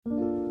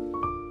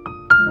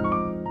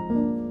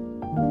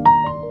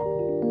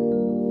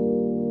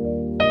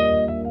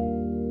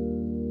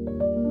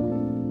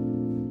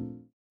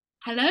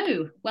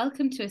Hello,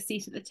 welcome to A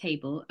Seat at the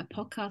Table, a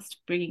podcast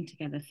bringing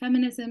together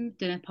feminism,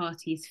 dinner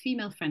parties,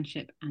 female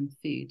friendship, and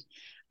food.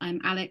 I'm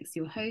Alex,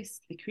 your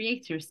host, the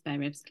creator of Spare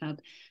Ribs Club,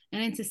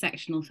 an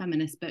intersectional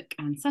feminist book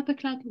and supper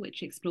club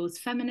which explores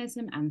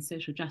feminism and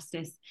social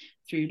justice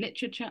through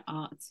literature,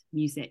 art,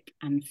 music,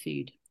 and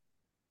food.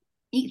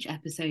 Each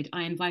episode,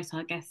 I invite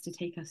our guests to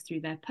take us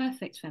through their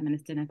perfect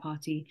feminist dinner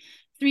party,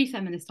 3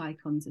 feminist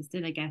icons as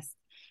dinner guests,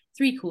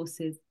 3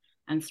 courses,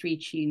 and 3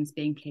 tunes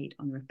being played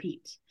on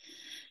repeat.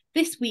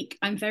 This week,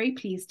 I'm very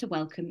pleased to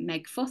welcome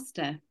Meg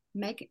Foster.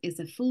 Meg is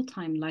a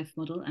full-time life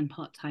model and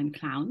part-time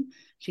clown.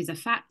 She's a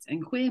fat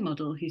and queer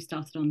model who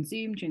started on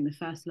Zoom during the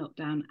first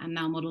lockdown and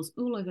now models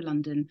all over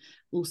London,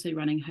 also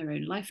running her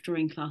own life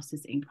drawing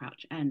classes in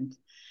Crouch End.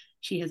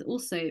 She has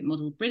also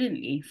modelled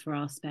brilliantly for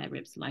our Spare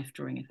Ribs life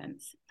drawing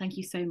events. Thank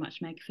you so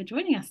much, Meg, for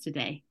joining us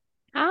today.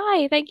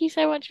 Hi, thank you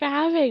so much for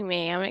having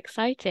me. I'm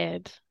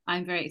excited.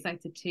 I'm very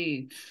excited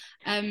too.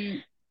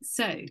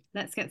 So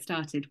let's get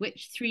started.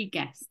 Which 3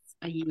 guests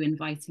are you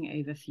inviting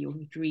over for your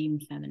dream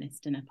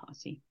feminist dinner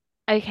party?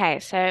 Okay,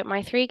 so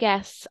my 3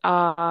 guests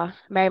are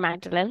Mary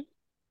Magdalene,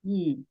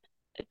 Hmm.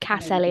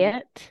 Cass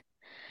Elliott,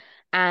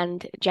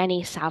 and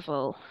Jenny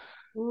Savile.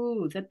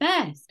 Oh, the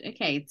best.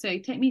 Okay, so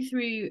take me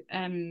through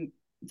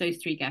those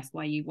 3 guests.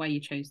 Why you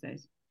chose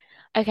those?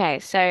 Okay,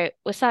 so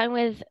we're starting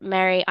with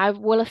Mary. I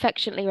will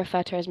affectionately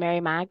refer to her as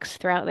Mary Mags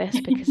throughout this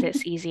because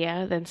it's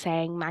easier than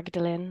saying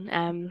Magdalene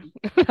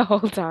the whole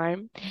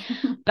time.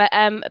 But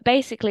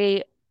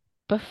basically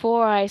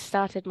before I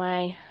started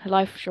my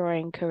life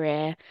drawing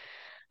career,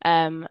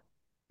 um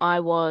I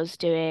was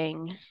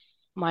doing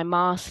my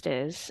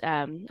master's,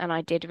 and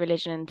I did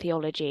religion and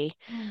theology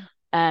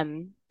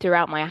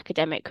throughout my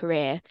academic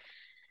career.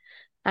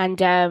 And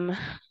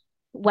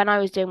when I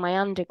was doing my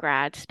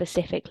undergrad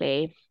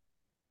specifically,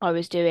 I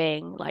was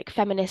doing like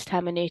feminist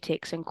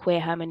hermeneutics and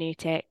queer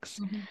hermeneutics,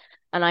 Mhm.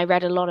 and I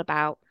read a lot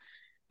about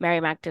Mary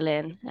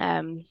Magdalene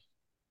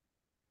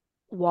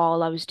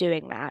while I was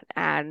doing that,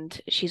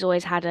 and she's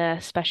always had a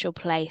special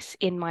place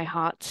in my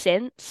heart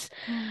since.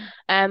 Mm.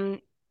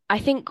 Um, I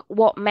think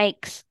what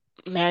makes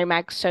Mary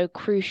Mag so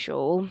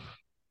crucial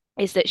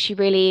is that she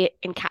really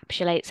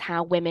encapsulates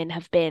how women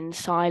have been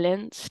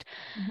silenced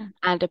Mhm.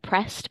 and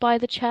oppressed by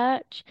the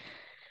church.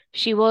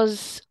 She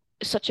was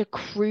such a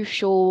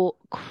crucial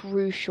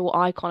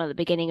icon at the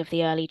beginning of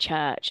the early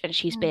church, and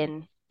she's Mm.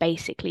 been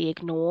basically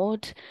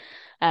ignored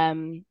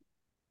um,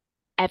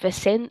 ever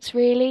since,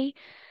 really.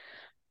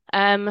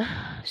 Um,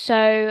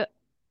 so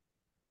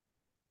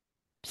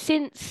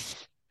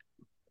since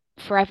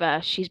forever,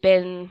 she's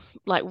been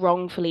like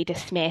wrongfully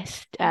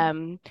dismissed,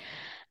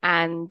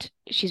 and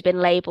she's been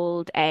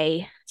labeled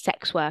a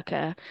sex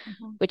worker,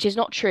 Mhm. which is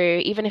not true.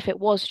 Even if it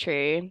was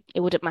true, it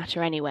wouldn't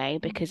matter anyway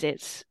Mhm. because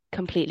it's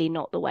completely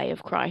not the way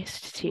of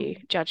Christ to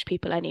Mhm. judge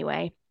people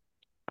anyway.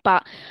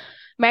 But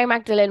Mary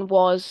Magdalene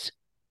was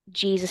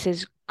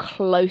Jesus's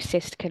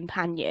closest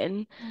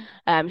companion.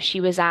 She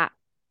was at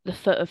the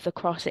foot of the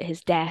cross at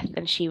his death,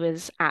 and she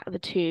was at the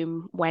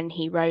tomb when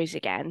he rose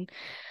again.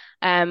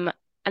 Um,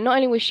 and not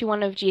only was she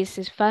one of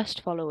Jesus's first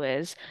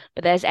followers,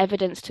 but there's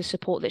evidence to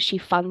support that she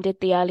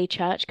funded the early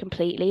church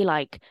completely.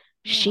 Like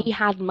she Wow.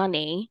 had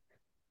money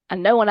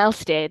and no one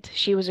else did.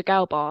 She was a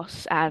girl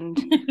boss, and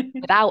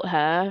without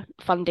her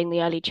funding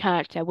the early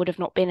church, there would have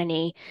not been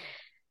any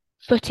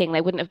footing.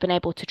 They wouldn't have been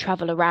able to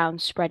travel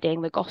around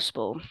spreading the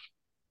gospel.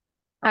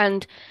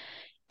 And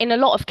in a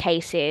lot of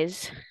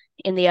cases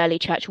in the early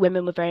church,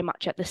 women were very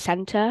much at the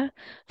center.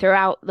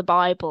 Throughout the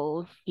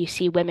Bible, you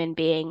see women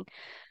being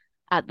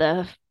at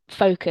the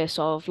focus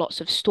of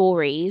lots of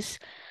stories.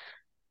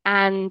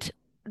 And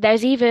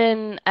there's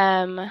even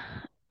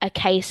a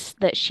case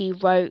that she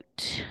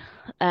wrote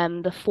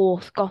the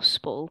fourth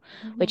gospel,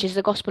 which Mhm. is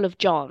the Gospel of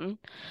John,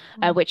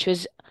 Mhm.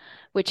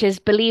 which is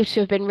believed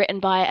to have been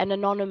written by an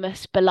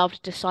anonymous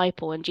beloved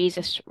disciple, and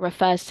Jesus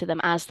refers to them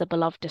as the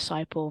beloved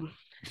disciple Oh.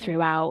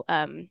 throughout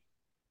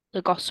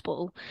the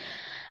gospel.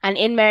 And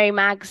in Mary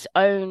Mag's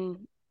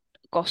own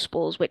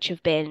gospels, which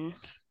have been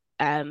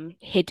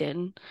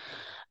hidden,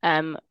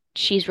 um,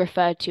 she's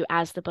referred to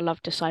as the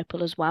beloved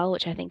disciple as well,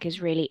 which I think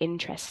is really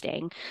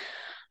interesting.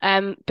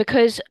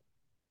 Because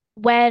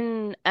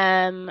when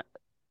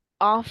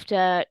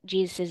after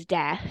Jesus'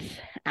 death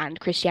and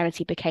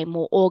Christianity became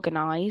more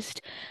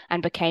organized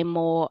and became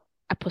more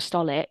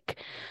apostolic,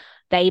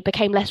 they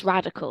became less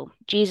radical.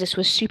 Jesus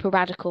was super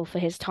radical for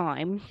his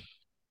time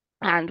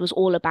and was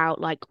all about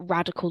like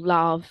radical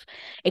love,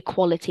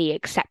 equality,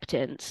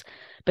 acceptance.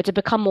 But to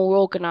become more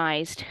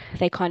organized,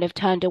 they kind of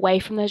turned away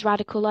from those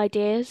radical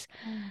ideas,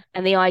 Mm.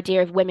 and the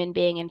idea of women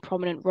being in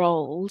prominent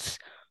roles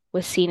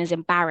was seen as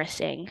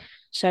embarrassing.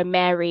 So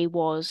Mary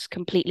was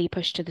completely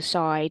pushed to the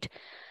side,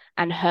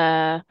 and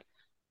her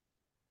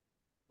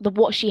the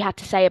what she had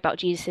to say about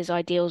Jesus's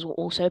ideals were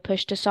also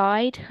pushed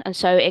aside. And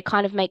so it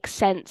kind of makes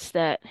sense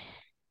that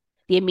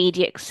the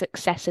immediate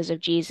successors of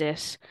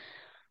Jesus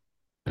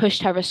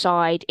pushed her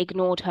aside,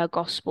 ignored her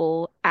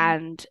gospel,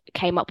 and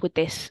came up with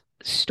this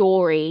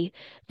story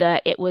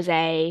that it was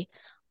a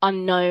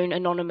unknown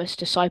anonymous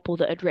disciple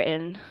that had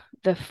written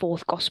the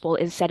fourth gospel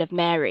instead of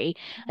Mary.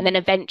 And then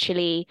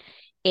eventually,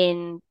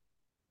 in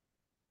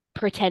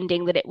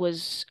pretending that it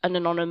was an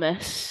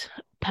anonymous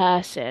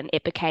person,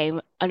 it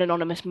became an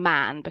anonymous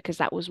man because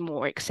that was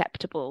more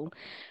acceptable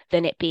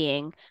than it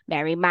being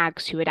Mary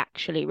Maggs who had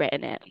actually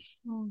written it.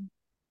 Mm.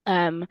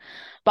 Um,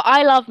 but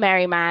I love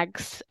Mary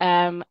Maggs,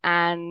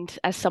 and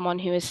as someone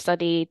who has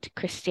studied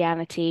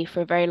Christianity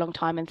for a very long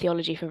time and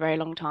theology for a very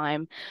long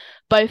time,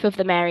 both of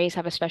the Marys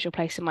have a special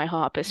place in my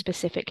heart, but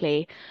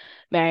specifically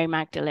Mary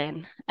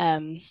Magdalene.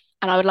 And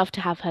I would love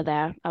to have her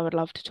there. I would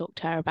love to talk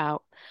to her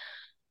about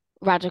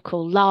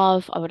radical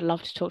love. I would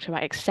love to talk to her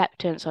about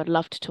acceptance. I would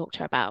love to talk to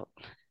her about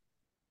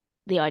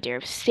the idea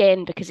of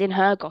sin, because in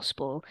her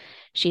gospel,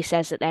 she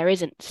says that there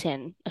isn't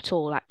sin at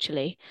all,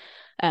 actually,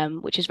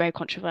 which is very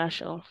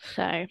controversial.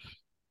 So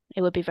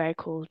it would be very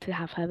cool to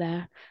have her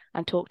there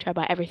and talk to her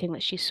about everything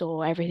that she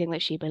saw, everything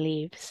that she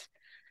believes.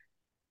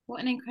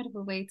 What an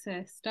incredible way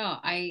to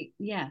start. I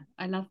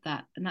love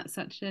that. And that's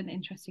such an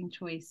interesting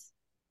choice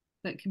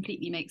that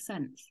completely makes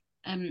sense.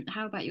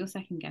 How about your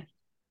second guest?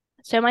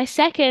 So my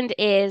second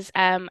is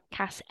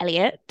Cass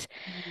Elliot,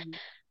 Mm.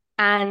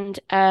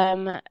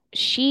 and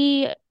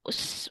she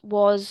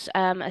was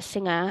a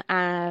singer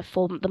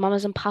for the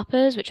Mamas and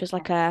Papas, which was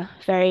like Yes. a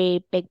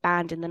very big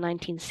band in the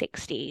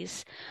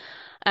 1960s.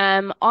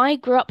 I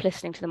grew up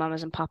listening to the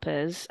Mamas and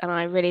Papas, and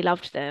I really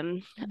loved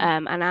them.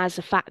 Mm. And as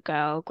a fat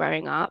girl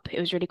growing up, it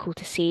was really cool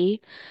to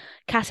see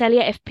Cass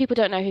Elliot. If people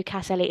don't know who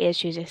Cass Elliot is,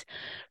 she's this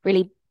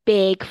really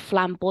big,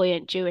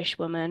 flamboyant Jewish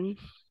woman.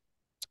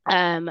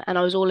 And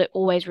I was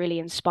always really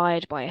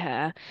inspired by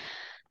her.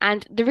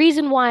 And the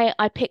reason why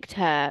I picked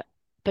her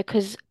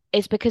because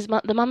is because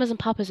the Mamas and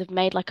Papas have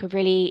made like a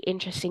really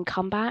interesting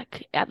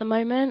comeback at the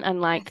moment, and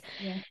like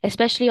Yes. Yeah.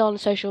 especially on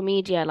social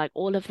media, like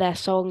all of their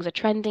songs are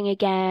trending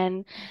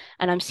again,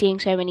 and I'm seeing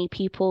so many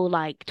people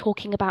like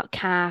talking about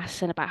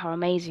Cass and about how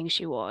amazing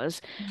she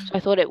was. Mm. So I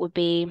thought it would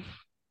be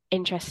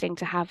interesting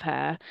to have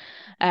her.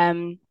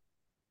 Um,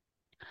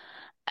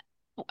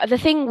 the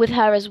thing with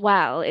her as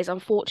well is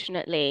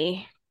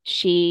unfortunately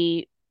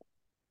she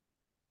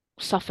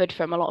suffered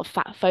from a lot of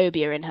fat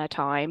phobia in her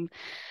time.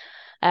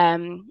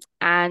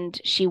 And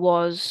she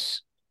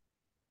was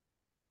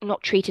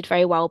not treated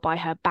very well by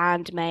her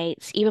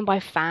bandmates, even by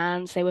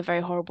fans. They were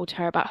very horrible to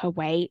her about her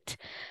weight.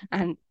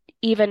 And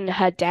even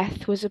her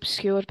death was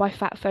obscured by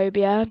fat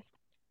phobia.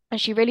 And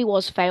she really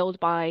was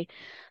failed by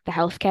the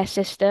healthcare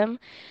system.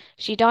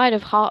 She died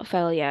of heart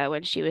failure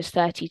when she was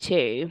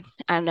 32,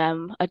 and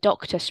a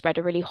doctor spread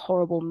a really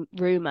horrible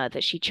rumor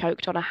that she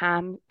choked on a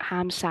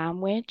ham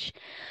sandwich.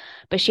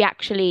 But she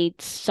actually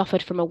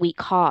suffered from a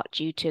weak heart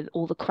due to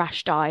all the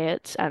crash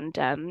diets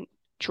and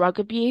drug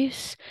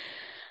abuse.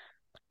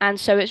 And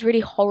so it's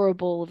really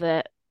horrible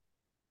that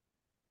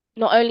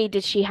not only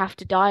did she have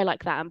to die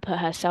like that and put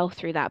herself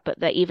through that, but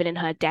that even in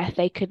her death,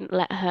 they couldn't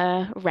let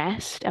her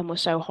rest and were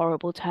so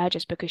horrible to her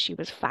just because she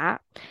was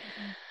fat.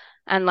 Mhm.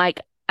 And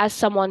like, as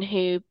someone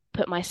who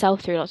put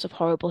myself through lots of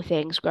horrible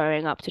things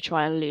growing up to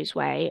try and lose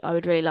weight, I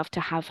would really love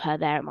to have her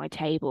there at my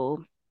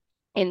table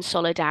in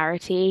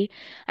solidarity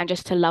and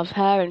just to love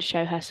her and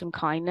show her some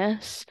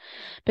kindness.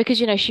 Because,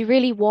 she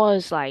really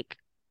was like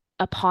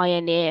a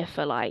pioneer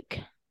for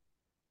like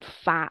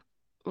fat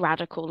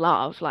radical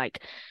love.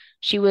 Like,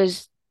 she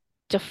was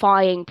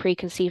defying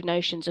preconceived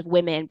notions of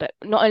women, but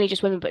not only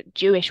just women, but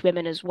Jewish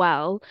women as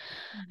well.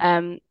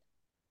 Um,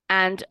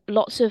 and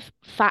lots of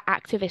fat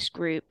activist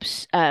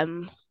groups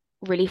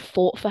really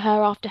fought for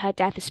her after her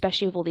death,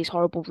 especially with all these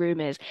horrible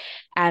rumors.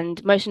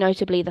 And most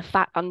notably, the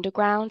Fat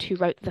Underground, who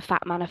wrote the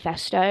Fat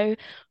Manifesto,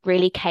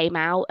 really came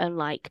out and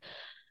like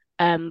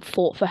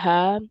fought for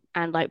her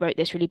and like wrote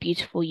this really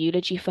beautiful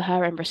eulogy for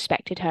her and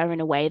respected her in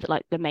a way that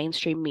like the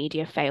mainstream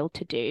media failed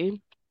to do.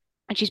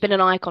 And she's been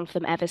an icon for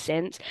them ever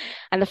since.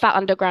 And the Fat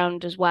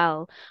Underground as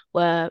well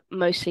were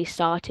mostly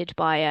started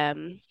by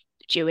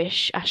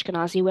Jewish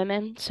Ashkenazi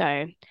women.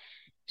 So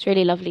it's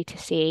really lovely to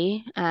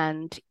see.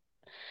 And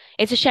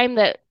it's a shame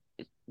that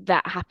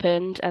that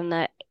happened and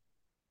that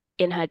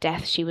in her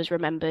death she was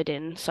remembered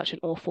in such an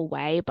awful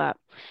way, but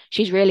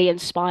she's really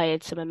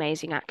inspired some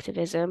amazing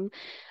activism.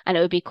 And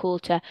it would be cool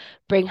to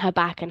bring her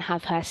back and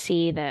have her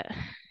see that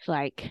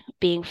like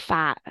being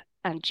fat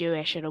and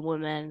Jewish and a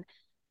woman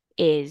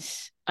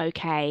is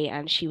okay,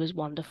 and she was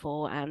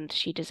wonderful and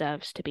she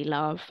deserves to be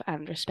loved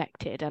and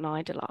respected and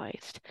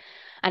idolized.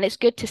 And it's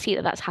good to see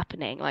that that's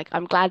happening. Like,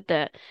 I'm glad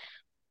that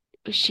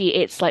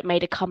it's like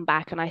made a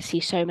comeback, and I see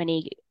so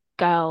many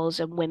girls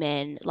and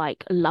women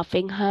like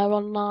loving her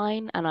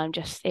online, and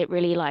it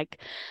really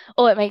like,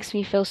 oh, it makes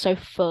me feel so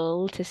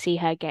full to see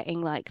her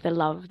getting like the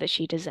love that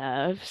she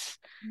deserves.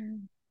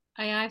 Mm.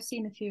 I've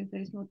seen a few of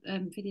those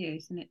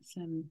videos, and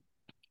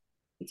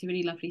it's a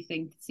really lovely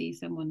thing to see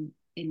someone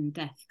in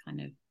death kind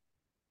of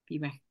be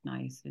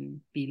recognized and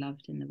be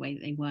loved in the way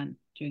that they weren't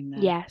during their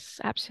Yes,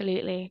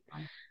 absolutely.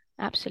 life.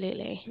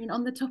 Absolutely. I mean,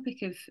 on the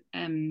topic of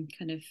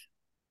kind of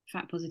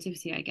fat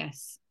positivity, I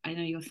guess I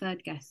know your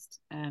third guest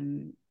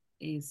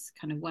is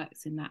kind of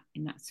works in that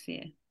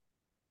sphere.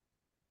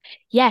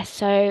 Yes,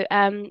 so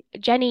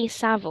Jenny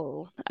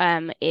Savile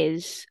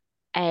is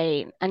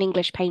an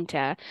English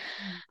painter.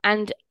 Mm.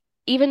 And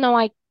even though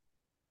I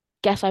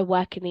guess I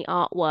work in the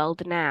art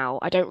world now,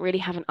 I don't really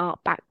have an art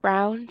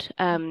background.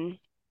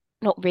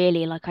 Not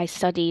really. Like I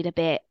studied a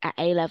bit at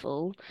A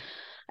level,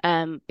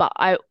 but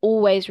I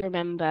always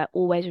remember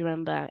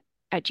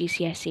at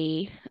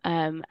GCSE,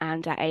 and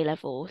at A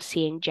level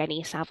seeing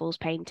Jenny Saville's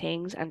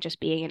paintings and just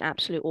being in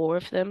absolute awe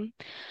of them.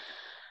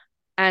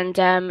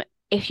 And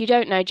if you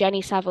don't know,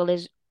 Jenny Saville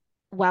is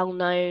well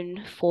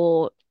known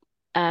for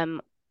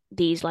um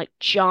these like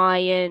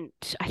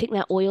giant, I think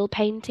they're oil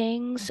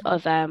paintings Mhm.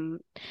 of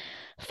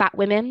fat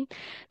women.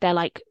 They're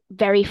like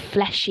very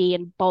fleshy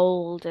and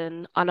bold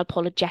and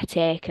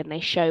unapologetic, and they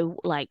show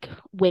like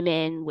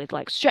women with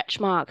like stretch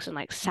marks and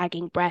like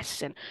sagging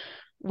breasts and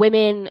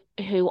women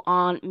who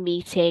aren't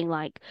meeting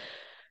like,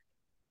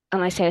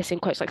 and I say this in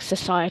quotes, like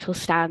societal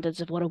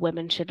standards of what a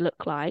woman should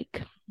look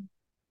like.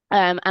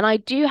 And I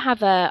do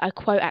have a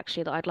quote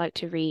actually that I'd like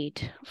to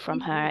read from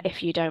Please her, do.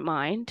 if you don't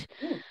mind.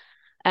 Cool.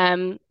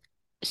 Um,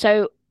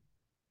 so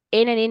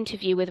in an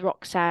interview with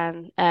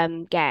Roxanne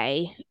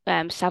Gay,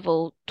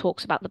 Saville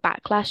talks about the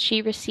backlash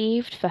she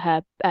received for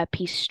her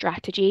peace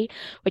strategy,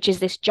 which is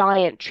this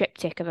giant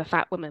triptych of a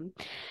fat woman.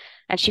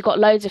 And she got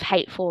loads of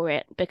hate for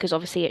it because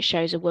obviously it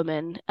shows a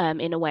woman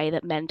in a way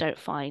that men don't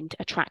find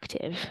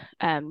attractive.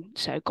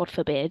 So God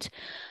forbid.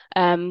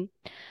 Um,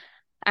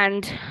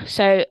 and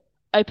so,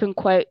 open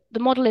quote, the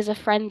model is a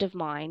friend of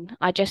mine.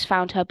 I just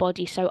found her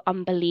body so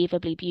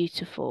unbelievably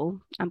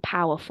beautiful and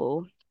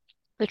powerful.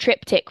 The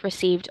triptych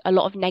received a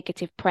lot of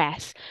negative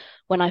press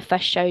when I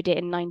first showed it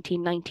in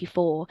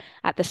 1994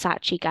 at the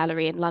Saatchi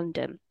Gallery in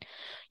London.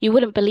 You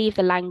wouldn't believe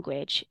the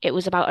language. It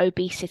was about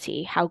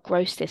obesity, how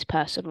gross this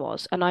person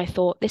was, and I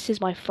thought, this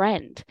is my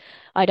friend.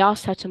 I'd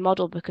asked her to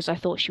model because I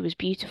thought she was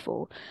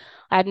beautiful.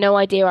 I had no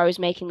idea I was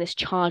making this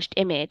charged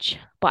image,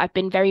 but I've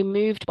been very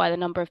moved by the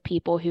number of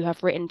people who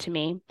have written to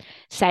me,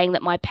 saying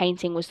that my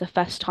painting was the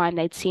first time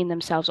they'd seen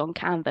themselves on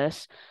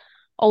canvas.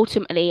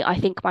 Ultimately, I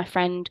think my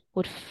friend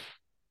would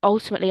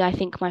ultimately I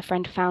think my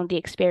friend found the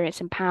experience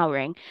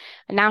empowering,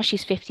 and now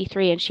she's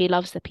 53 and she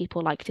loves that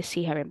people like to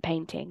see her in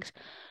paintings.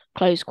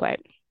 Close quote.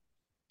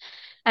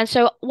 And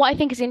so what I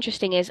think is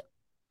interesting is,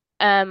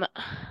 um,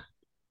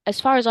 as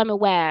far as I'm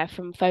aware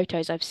from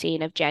photos I've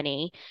seen of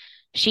Jenny,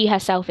 she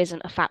herself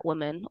isn't a fat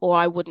woman, or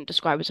I wouldn't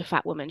describe as a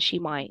fat woman. She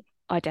might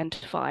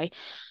identify.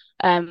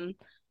 Um,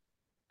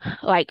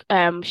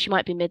 she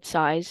might be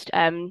mid-sized.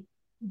 Mhm.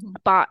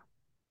 But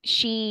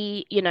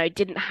she,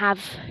 didn't have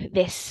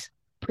this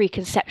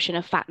preconception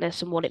of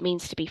fatness and what it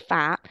means to be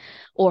fat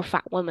or a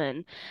fat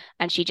woman.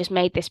 And she just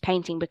made this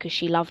painting because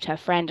she loved her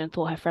friend and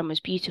thought her friend was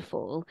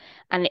beautiful.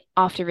 And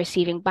after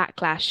receiving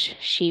backlash,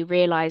 she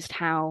realized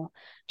how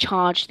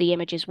charged the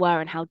images were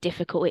and how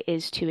difficult it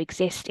is to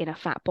exist in a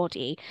fat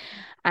body.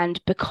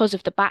 And because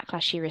of the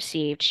backlash she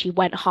received, she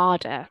went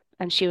harder.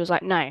 And she was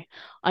like, no,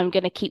 I'm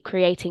going to keep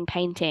creating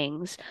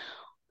paintings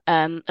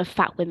of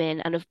fat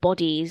women and of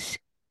bodies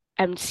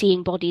and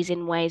seeing bodies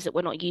in ways that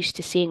we're not used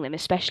to seeing them,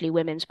 especially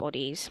women's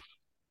bodies.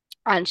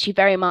 And she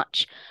very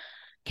much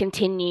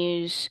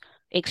continues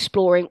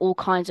exploring all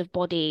kinds of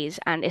bodies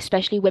and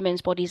especially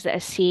women's bodies that are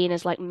seen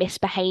as like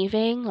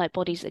misbehaving, like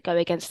bodies that go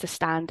against the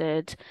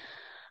standard,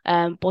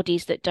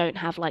 bodies that don't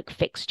have like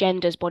fixed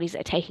genders, bodies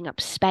that are taking up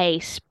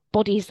space,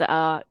 bodies that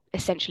are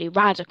essentially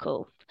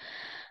radical.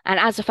 And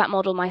as a fat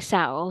model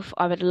myself,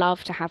 I would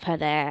love to have her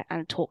there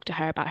and talk to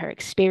her about her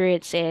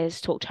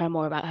experiences, talk to her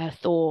more about her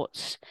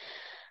thoughts.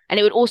 And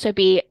it would also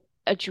be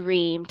a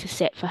dream to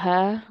sit for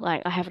her.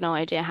 Like, I have no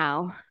idea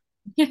how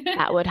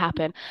that would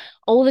happen.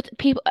 All the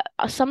people,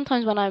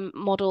 sometimes when I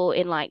model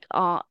in like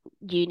art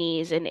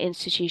unis and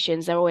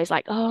institutions, they're always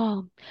like,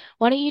 "Oh,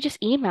 why don't you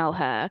just email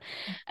her?"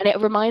 And it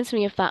reminds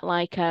me of that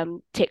like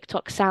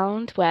TikTok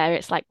sound where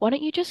it's like, "Why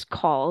don't you just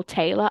call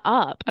Taylor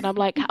up?" And I'm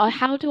like,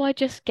 how do I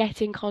just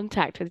get in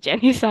contact with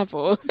Jenny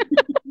Saville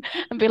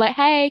and be like,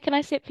 "Hey, can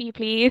I sit for you,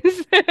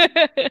 please?"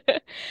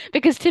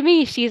 Because to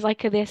me, she's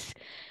like this.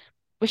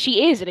 Well,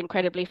 she is an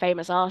incredibly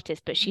famous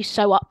artist, but she's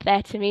so up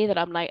there to me that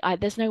I'm like,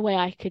 there's no way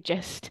I could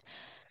just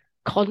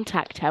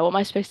contact her. What am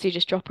I supposed to do?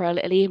 Just drop her a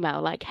little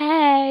email like,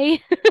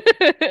 hey.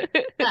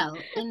 Well,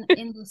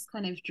 in this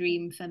kind of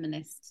dream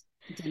feminist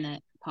dinner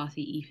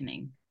party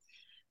evening,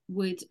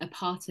 would a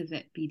part of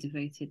it be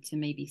devoted to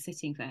maybe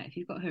sitting for her if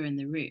you've got her in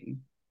the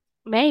room?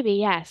 Maybe,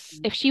 yes.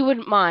 If she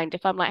wouldn't mind,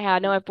 if I'm like, hey, I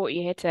know I brought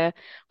you here to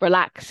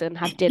relax and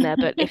have dinner,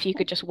 but if you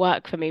could just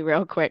work for me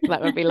real quick,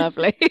 that would be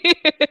lovely.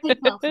 Take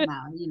half an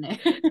hour, you know.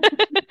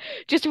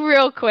 Just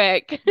real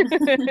quick.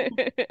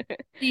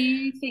 Do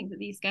you think that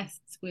these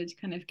guests would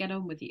kind of get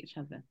on with each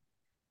other?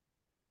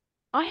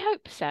 I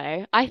hope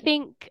so. I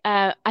think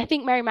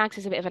Mary Maggs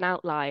is a bit of an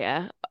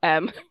outlier,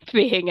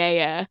 being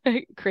a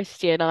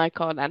Christian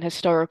icon and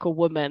historical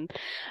woman.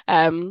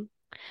 Um,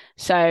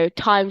 so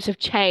times have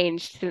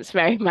changed since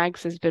Mary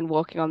Maggs has been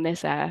walking on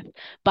this earth.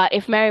 But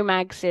if Mary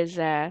Maggs is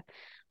the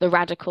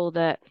radical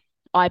that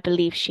I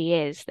believe she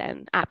is,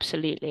 then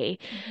absolutely.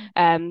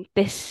 Mhm.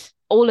 This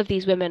all of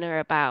these women are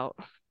about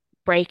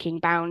breaking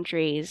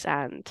boundaries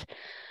and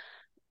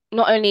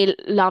not only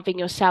loving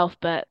yourself,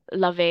 but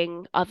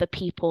loving other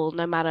people,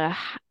 no matter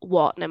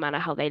what, no matter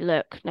how they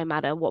look, no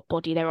matter what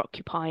body they're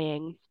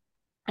occupying,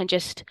 and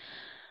just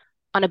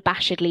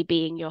unabashedly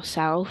being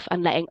yourself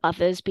and letting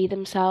others be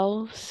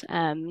themselves,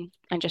 and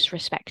just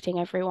respecting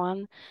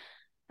everyone.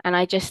 And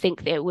I just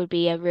think that it would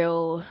be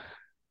real,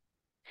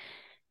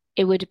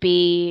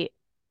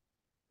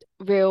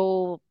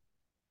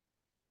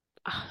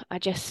 I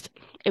just,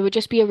 it would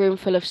just be a room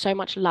full of so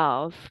much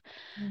love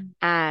Mm.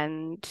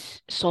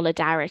 and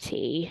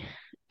solidarity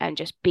and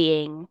just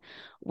being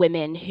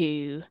women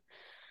who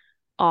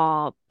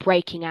are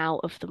breaking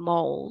out of the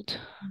mold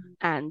Mm.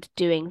 and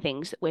doing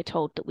things that we're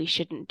told that we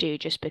shouldn't do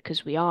just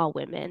because we are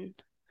women.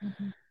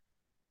 Mhm.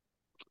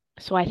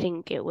 So I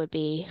think it would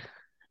be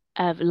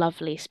a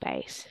lovely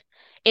space.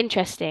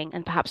 Interesting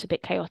and perhaps a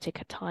bit chaotic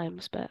at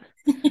times, but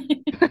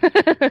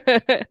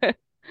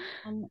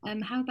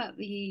And how about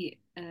the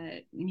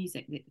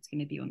music that's going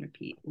to be on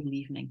repeat all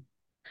evening?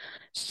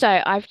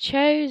 so I've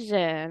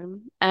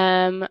chosen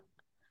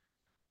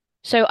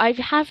so I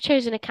have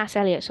chosen a Cass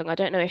Elliot song. I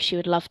don't know if she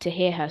would love to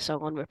hear her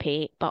song on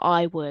repeat, but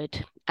I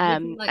would.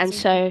 Would you like And to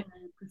hear so her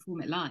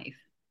perform it live?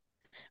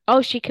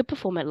 oh, she could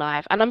perform it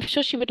live, and I'm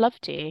sure she would love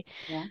to.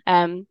 Yeah.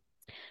 Um,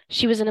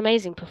 she was an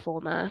amazing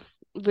performer,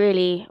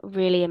 really,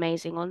 really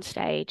amazing on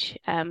stage.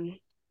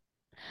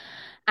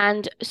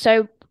 And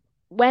so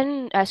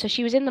so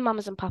she was in the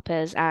Mamas and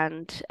Papas,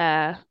 and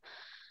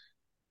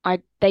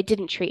I they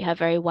didn't treat her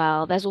very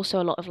well. There's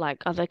also a lot of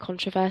like other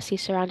controversy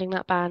surrounding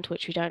that band,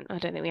 which I don't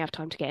think we have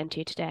time to get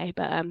into today.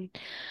 But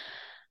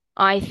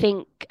I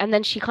think, and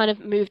then she kind of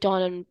moved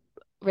on and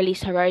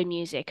released her own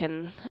music.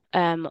 And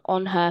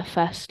on her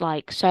first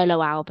like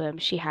solo album,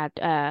 she had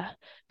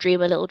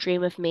Dream a Little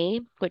Dream of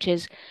Me, which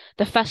is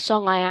the first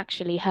song I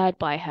actually heard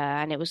by her,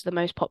 and it was the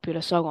most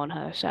popular song on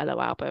her solo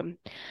album.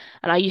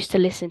 And I used to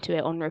listen to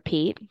it on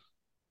repeat.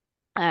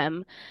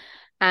 Um,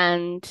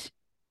 and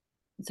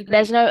It's a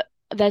there's great. no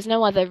there's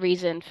no other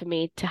reason for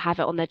me to have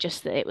it on there,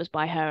 just that it was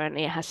by her and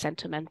it has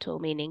sentimental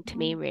meaning to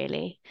me,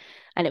 really.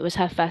 And it was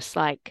her first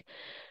like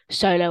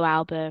solo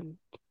album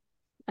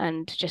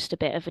and just a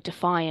bit of a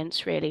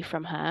defiance really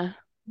from her.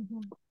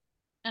 Mhm.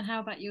 And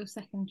how about your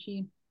second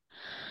tune?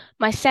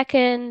 My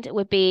second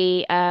would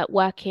be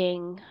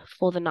Working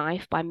for the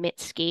Knife by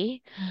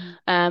Mitski.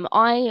 Mm.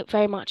 I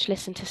very much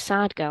listen to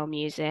sad girl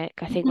music.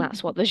 I think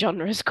that's what the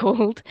genre is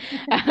called.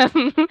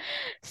 Um,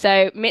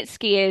 so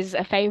Mitski is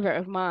a favorite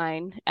of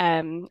mine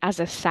as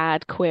a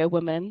sad queer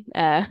woman.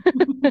 All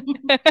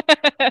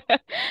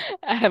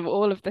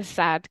of the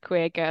sad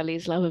queer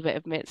girlies love a bit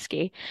of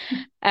Mitski.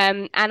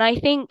 And I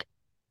think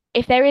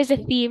if there is a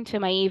theme to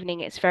my evening,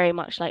 it's very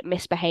much like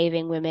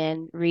misbehaving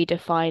women,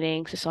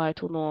 redefining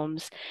societal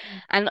norms.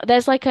 And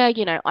there's like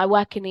I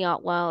work in the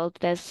art world,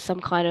 there's some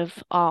kind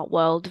of art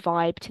world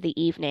vibe to the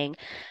evening.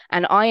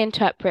 And I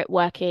interpret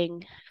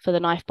Working for the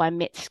Knife by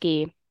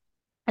Mitski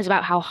as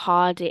about how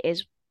hard it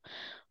is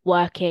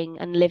working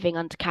and living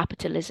under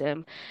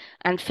capitalism.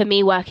 And for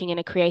me, working in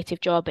a creative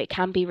job, it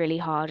can be really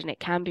hard and it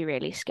can be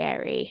really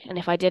scary. And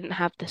if I didn't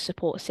have the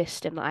support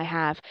system that I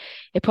have,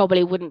 it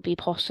probably wouldn't be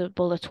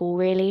possible at all,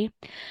 really.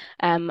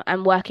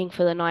 And working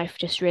for the knife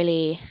just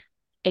really,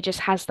 it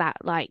just has that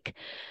like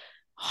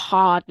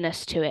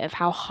hardness to it of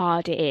how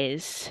hard it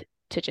is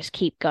to just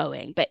keep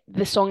going. But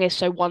the song is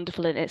so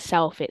wonderful in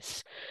itself.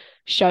 It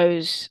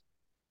shows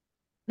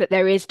that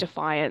there is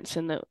defiance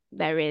and that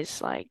there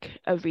is like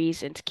a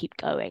reason to keep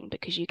going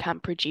because you can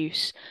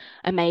produce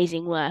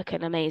amazing work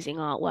and amazing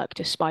artwork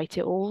despite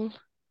it all.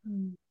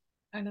 Mm.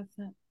 I love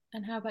that.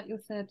 And how about your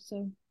third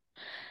song?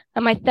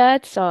 And my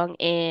third song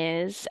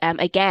is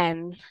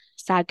again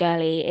sad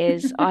girly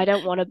is I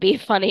Don't Want to Be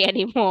Funny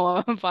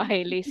Anymore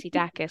by Lucy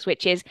Dacus,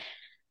 which is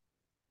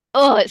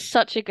oh, it's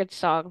such a good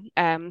song.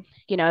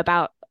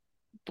 About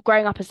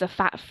growing up as a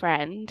fat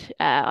friend.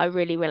 I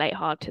really relate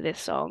hard to this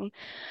song.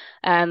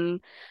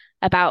 Um,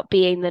 about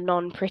being the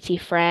non-pretty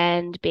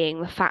friend,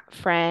 being the fat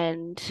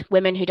friend,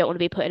 women who don't want to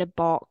be put in a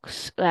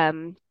box,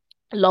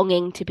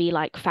 longing to be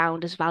like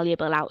found as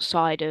valuable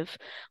outside of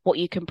what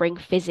you can bring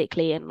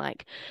physically and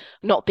like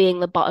not being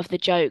the butt of the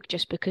joke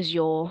just because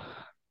you're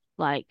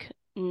like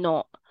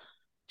not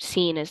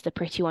seen as the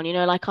pretty one.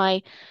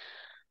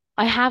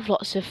 I have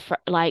lots of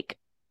like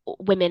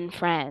women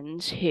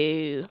friends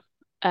who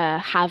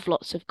have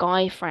lots of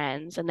guy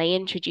friends and they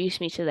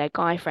introduce me to their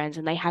guy friends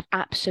and they have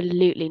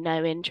absolutely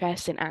no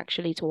interest in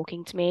actually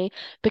talking to me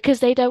because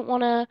they don't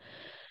want to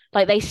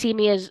like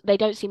they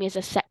don't see me as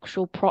a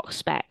sexual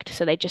prospect,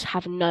 so they just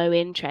have no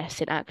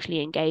interest in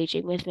actually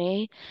engaging with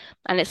me.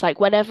 And it's like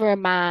whenever a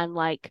man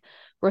like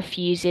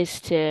refuses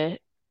to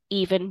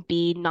even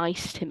be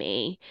nice to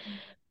me,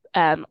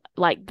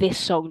 like this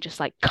song just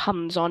like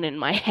comes on in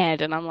my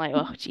head and I'm like,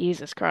 oh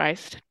Jesus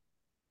Christ.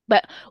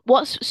 But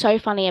what's so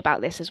funny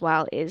about this as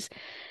well is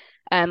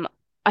um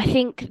I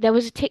think there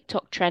was a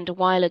TikTok trend a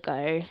while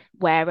ago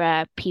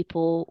where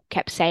people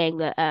kept saying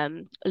that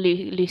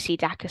Lucy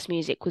Dacus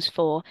music was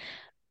for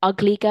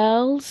Ugly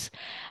Girls.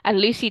 And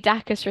Lucy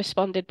Dacus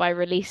responded by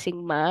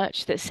releasing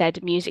merch that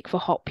said music for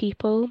hot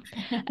people.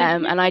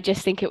 And I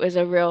just think it was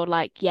a real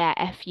like, yeah,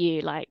 F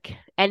you, like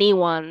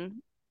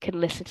anyone can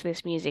listen to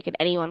this music and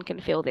anyone can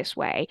feel this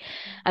way.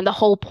 And the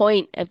whole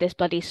point of this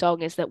bloody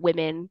song is that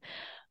women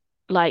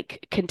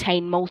like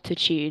contain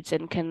multitudes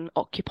and can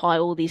occupy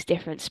all these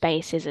different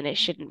spaces and it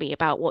shouldn't be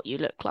about what you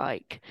look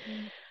like.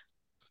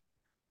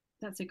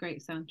 That's a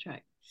great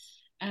soundtrack.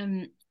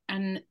 Um,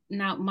 and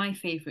now my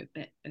favourite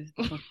bit of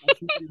the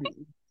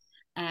podcast,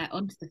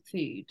 onto the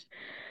food.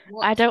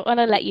 I What? don't want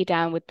to let you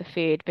down with the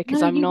food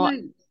because No, you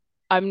won't.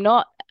 I'm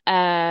not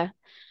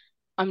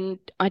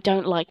I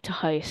don't like to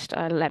host,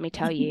 let me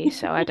tell you,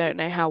 so I don't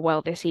know how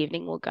well this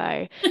evening will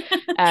go.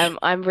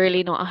 I'm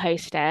really not a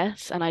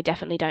hostess and I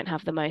definitely don't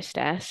have the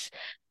mostess.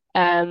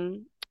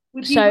 Um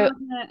Would you so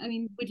rather? I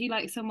mean, would you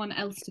like someone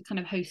else to kind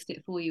of host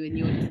it for you, and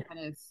you're just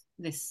kind of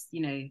this,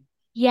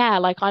 yeah,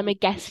 like I'm a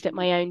guest at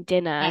my own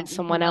dinner yeah, and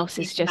you're someone like else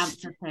the is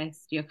just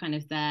philanthropist. You're kind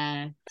of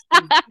there.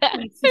 You've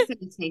kind of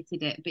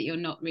facilitated it, but you're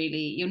not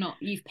really. You're not.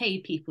 You've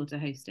paid people to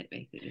host it,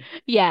 basically.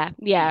 yeah,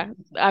 Yeah.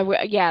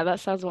 yeah. Yeah, that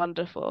sounds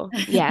wonderful.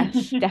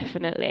 Yes,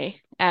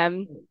 definitely.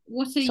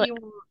 What are So your?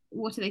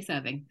 What are they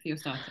serving for your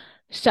starter?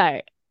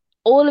 so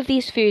all of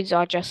these foods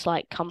are just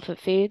like comfort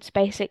foods,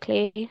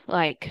 basically.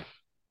 Like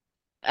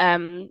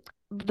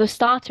the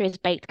starter is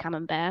baked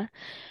camembert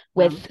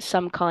Wow. with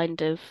some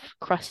kind of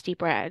crusty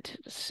bread.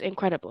 It's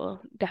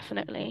incredible,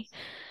 definitely.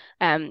 Yes.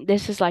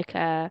 This is like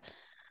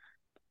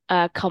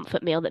a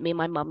comfort meal that me and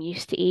my mum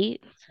used to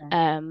eat. Yeah.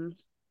 Um,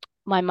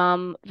 my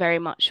mum very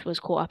much was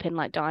caught up in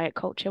like diet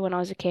culture when I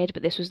was a kid,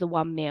 but this was the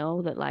one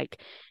meal that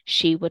like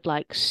she would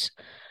like s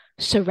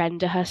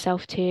surrender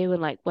herself to,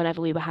 and like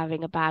whenever we were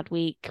having a bad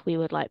week, we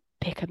would like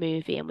pick a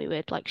movie and we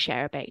would like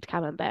share a baked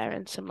camembert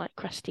and some like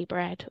crusty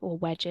bread or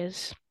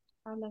wedges.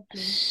 How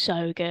lovely.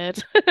 So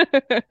good.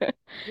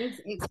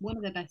 It's one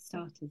of the best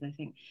starters, I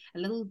think. A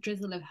little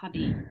drizzle of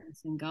honey and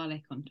some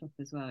garlic on top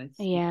as well. It's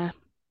Yeah.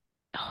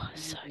 Oh,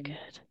 so amazing.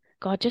 good.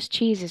 God, just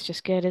cheese is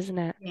just good, isn't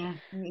it? Yeah,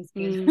 it is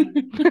good. Mm.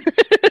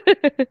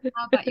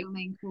 How about your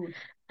main course?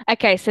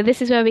 Okay, so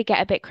this is where we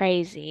get a bit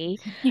crazy.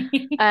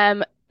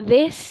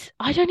 This,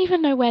 I don't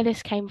even know where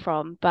this came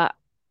from, but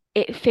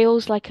it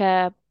feels like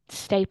a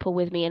staple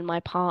with me and my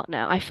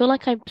partner. I feel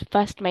like I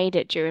first made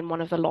it during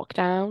one of the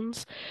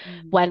lockdowns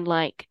Mm, when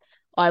like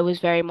I was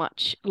very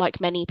much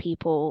like many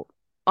people.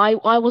 I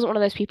wasn't one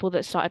of those people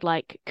that started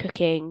like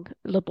cooking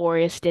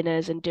laborious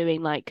dinners and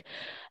doing like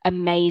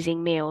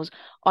amazing meals.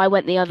 I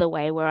went the other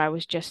way where I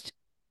was just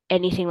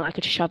anything that I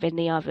could shove in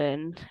the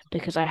oven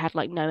because I had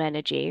like no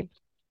energy.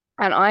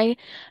 And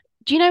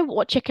do you know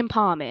what chicken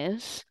parm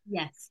is?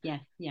 yes, yeah,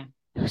 yeah.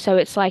 So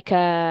it's like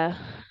a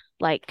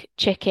like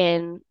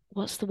chicken,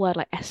 what's the word,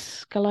 like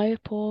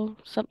escalope or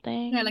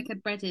Yeah, something? like a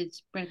breaded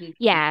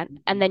Yeah,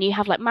 chicken. and then you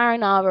have like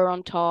marinara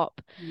on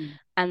top Mm,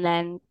 and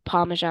then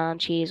Parmesan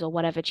cheese or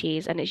whatever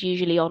cheese, and it's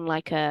usually on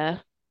like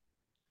a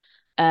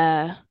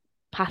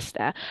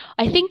pasta.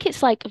 I yeah. think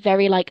it's like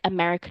very like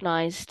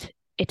Americanized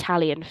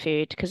Italian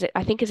food because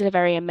I think it's a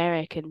very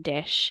American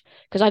dish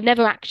because I've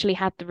never actually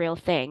had the real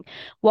thing.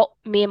 What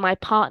me and my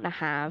partner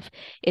have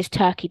is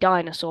turkey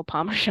dinosaur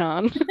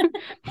Parmesan,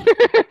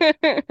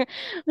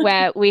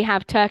 where we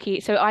have turkey.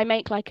 So I'll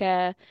make like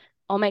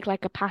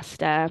a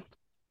pasta.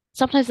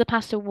 Sometimes the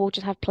pasta will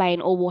just have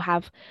plain or will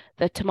have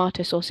the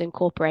tomato sauce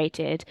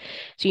incorporated.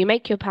 So you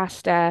make your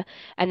pasta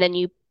and then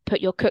you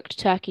put your cooked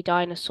turkey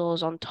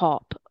dinosaurs on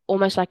top,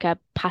 almost like a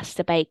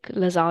pasta bake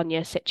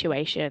lasagna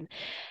situation.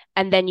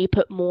 And then you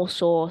put more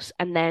sauce.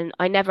 And then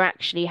I never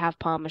actually have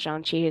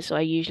Parmesan cheese, so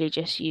I usually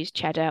just use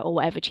cheddar or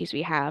whatever cheese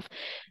we have.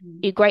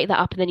 Mm, You grate that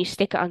up and then you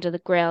stick it under the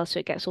grill so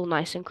it gets all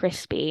nice and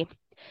crispy.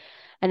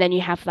 And then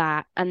you have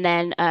that. And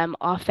then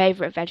our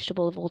favorite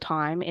vegetable of all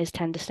time is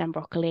tender stem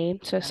broccoli.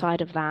 So a yeah,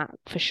 side of that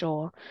for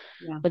sure,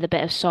 yeah. with a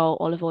bit of salt,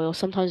 olive oil,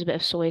 sometimes a bit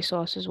of soy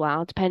sauce as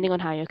well, depending on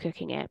how you're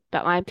cooking it.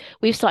 But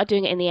we've started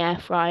doing it in the air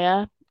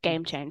fryer.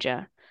 Game Yes.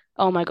 changer.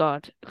 Oh my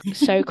God.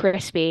 So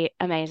crispy.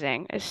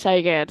 Amazing. It's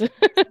so good.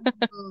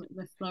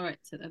 The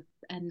florets at the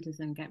end of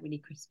them get really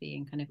crispy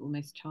and kind of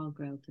almost char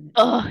grilled, and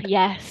it's Oh,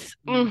 yes.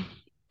 mm,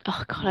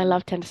 Oh God, I mm.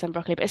 love tender stem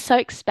broccoli, but it's so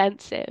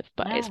expensive.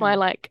 But it's Yeah. my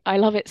like, I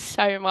love it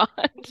so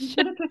You've much.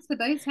 got to push the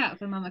boat out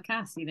for Mama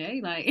Cass,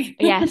 like.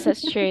 Yes,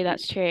 that's true.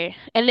 That's true.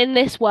 And in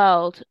this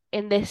world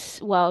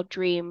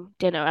dream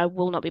dinner, I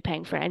will not be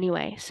paying for it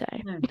anyway. So,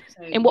 No,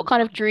 so in what you're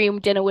kind of dream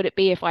dinner would it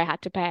be if I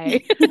had to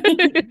pay?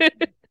 fine.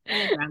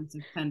 4 grams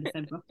of tender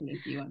broccoli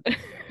if you want.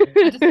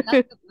 I just love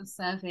that we're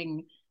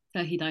serving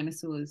turkey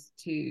dinosaurs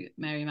to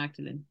Mary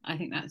Magdalene. I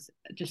think that's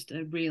just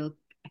a real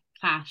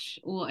clash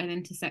or an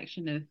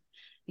intersection of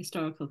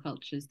historical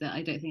cultures that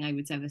I don't think I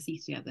would ever see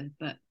together.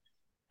 But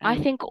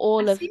um,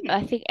 I've seen it.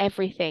 I think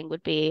everything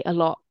would be a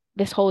lot.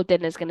 This whole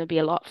dinner is going to be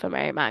a lot for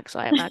Mary Max,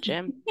 I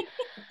imagine.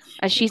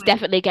 And She she's might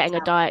definitely getting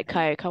a shout. Diet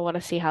Coke. I want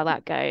to see how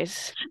that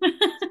goes.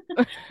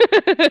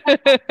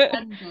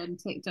 Trend on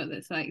TikTok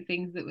that's like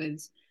things that would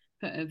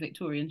put a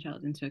Victorian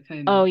child into a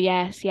coma. Oh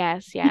yes,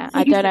 yes, yeah.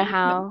 I Things don't that know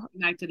would put how.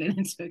 Magdalene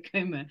into a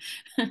coma.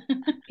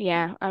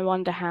 Yeah, I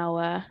wonder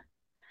how.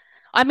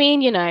 I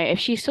mean, if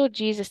she saw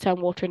Jesus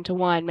turn water into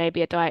wine,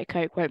 maybe a Diet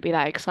Coke won't be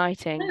that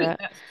exciting, No, but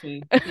that's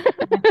true.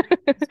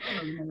 It's got a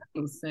lot of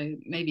miracles, so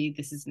maybe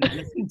this isn't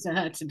anything to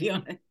her, to be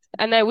honest.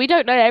 I know we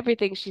don't know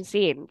everything she's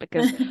seen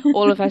because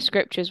all of her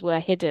scriptures were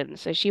hidden.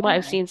 So she might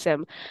have Yeah. seen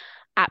some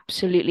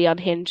absolutely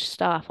unhinged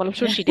stuff. Well, I'm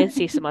sure she did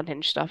see some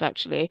unhinged stuff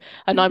actually.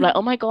 And I'm like,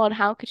 oh my God,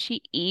 how could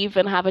she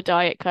even have a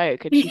Diet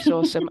Coke? And she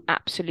saw some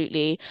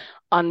absolutely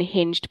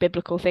unhinged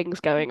biblical things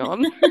going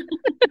on.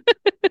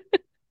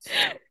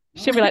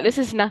 She'll be like, Wow. this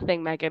is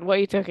nothing, Megan. What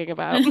are you talking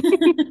about?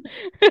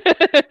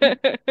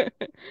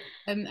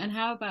 And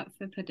how about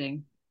for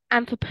pudding?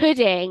 And for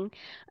pudding,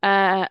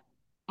 uh,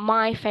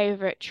 my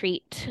favorite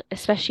treat,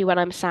 especially when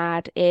I'm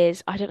sad,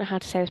 is I don't know how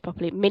to say this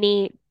properly,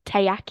 mini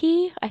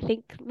taiyaki. I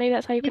think maybe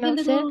that's how you Yeah, the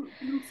pronounce it.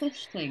 little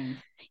fish things.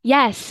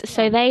 Yes,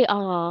 so Yeah. they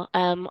are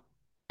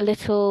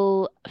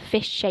little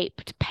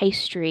fish-shaped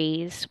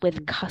pastries with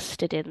Mm.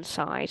 custard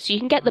inside. So you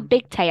can get the Wow.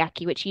 big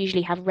taiyaki, which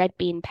usually have red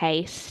bean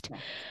paste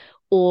Yes.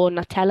 or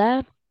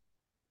Nutella.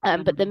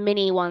 But the Um,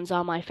 mini ones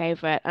are my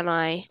favorite,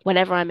 and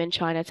whenever I'm in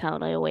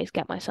Chinatown, I always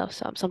get myself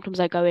some. Sometimes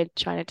I go in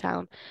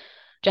Chinatown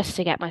just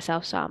to get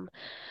myself some,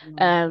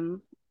 yeah.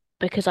 um,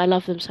 because I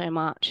love them so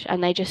much,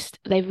 and they're just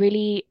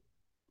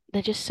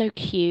so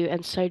cute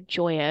and so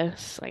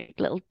joyous, like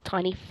little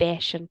tiny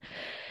fish, and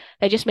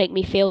they just make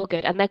me feel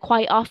good. And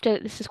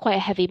this is quite a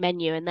heavy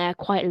menu, and they're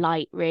quite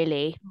light,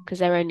 really, because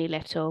they're only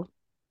little,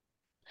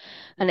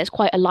 and it's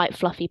quite a light,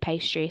 fluffy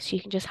pastry, so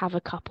you can just have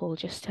a couple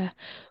just to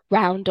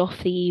round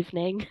off the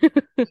evening.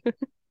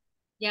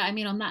 Yeah, I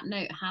mean, on that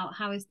note,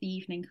 how is the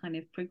evening kind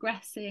of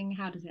progressing?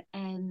 How does it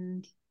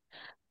end?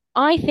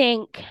 I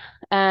think,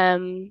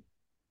 um,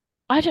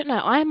 I don't know.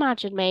 I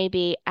imagine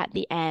maybe at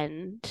the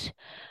end,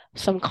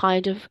 some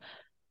kind of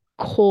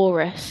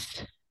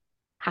chorus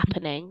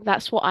happening.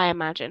 That's what I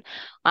imagine.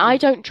 I Yeah.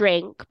 don't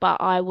drink, but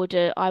I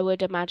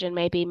would imagine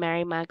maybe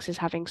Mary Mags is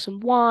having some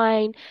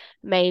wine,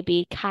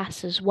 maybe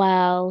Cass as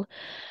well.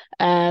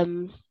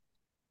 Um,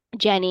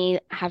 Jenny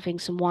having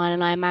some wine,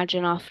 and I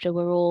imagine after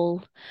we're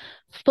all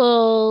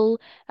full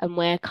and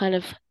we're kind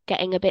of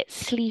getting a bit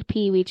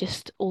sleepy, we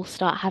just all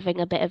start having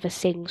a bit of a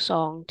sing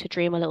song to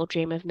Dream a Little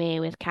Dream of Me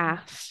with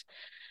Cass.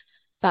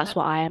 That's That's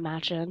what I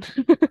imagine.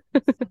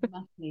 so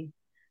lovely.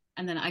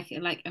 And then I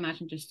can like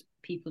imagine just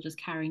people just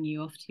carrying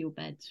you off to your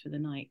beds for the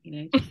night,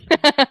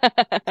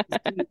 just to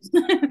sleep,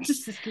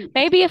 just to sleep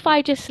for Maybe if 2 hours.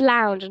 I just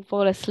lounge and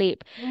fall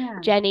asleep, Yeah.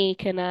 Jenny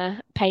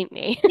can paint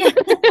me. Yeah.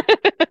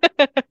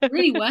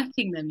 Really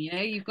working them,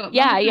 You've got Mama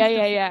Yeah, yeah, Crystal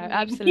yeah, yeah,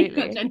 singing, you've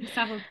got absolutely. Jenny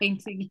Savile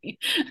painting you.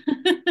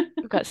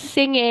 We've got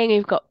singing,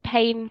 we've got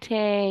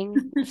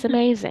painting. It's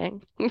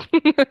amazing.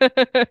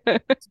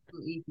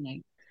 Beautiful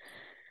evening.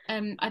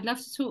 I'd love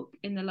to talk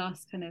in the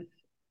last kind of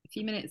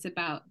few minutes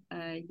about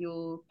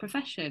your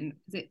profession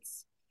because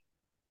it's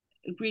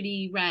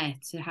really rare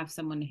to have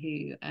someone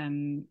who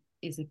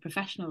is a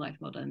professional life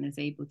model and is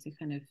able to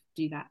kind of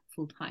do that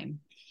full time.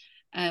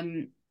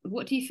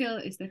 What do you feel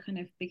is the kind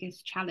of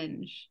biggest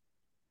challenge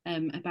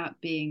about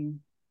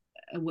being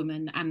a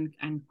woman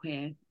and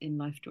queer in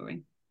life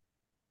drawing?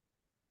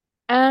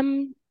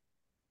 Um,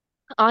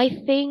 I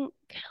think,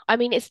 I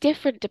mean, it's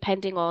different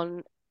depending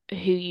on who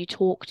you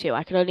talk to.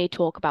 I can only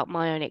talk about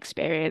my own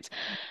experience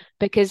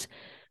because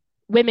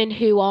women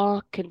who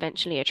are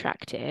conventionally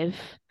attractive,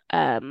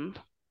 um,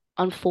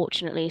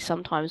 unfortunately,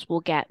 sometimes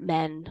will get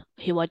men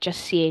who are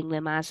just seeing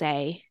them as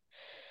a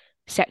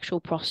sexual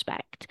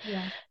prospect.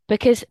 Yeah.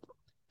 Because,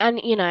 and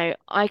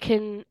I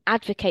can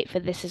advocate for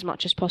this as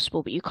much as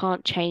possible, but you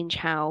can't change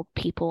how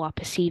people are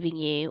perceiving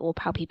you or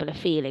how people are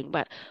feeling.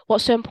 But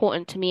what's so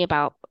important to me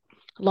about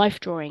life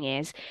drawing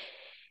is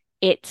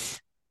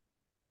it's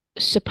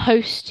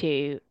supposed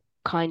to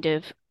kind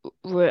of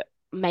re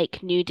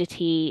make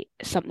nudity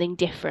something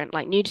different.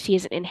 Like nudity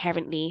isn't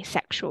inherently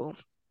sexual.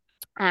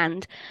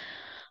 And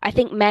I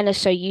think men are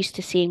so used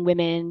to seeing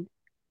women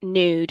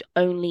nude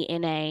only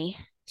in a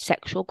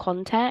sexual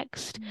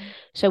context. Mm.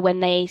 So when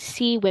they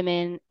see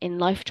women in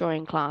life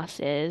drawing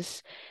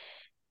classes,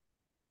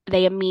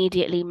 they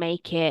immediately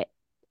make it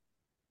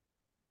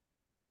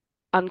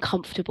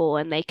uncomfortable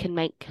and they can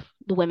make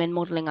the women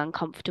modeling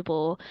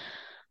uncomfortable.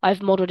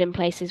 I've modeled in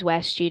places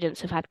where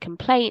students have had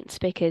complaints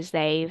because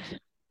they've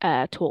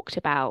talked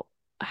about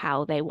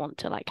how they want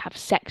to like have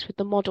sex with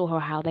the model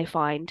or how they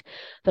find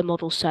the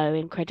model so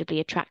incredibly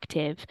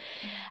attractive.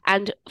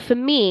 And for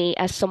me,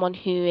 as someone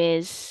who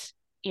is,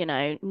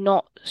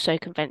 not so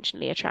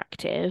conventionally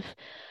attractive,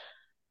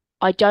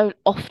 I don't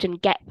often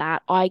get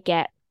that. I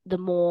get the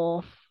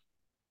more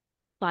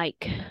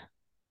like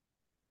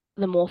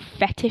the more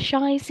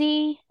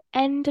fetishizy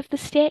end of the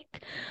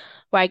stick,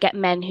 where I get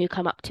men who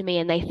come up to me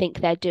and they think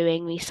they're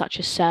doing me such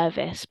a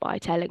service by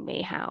telling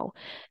me how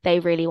they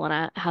really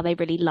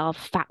love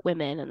fat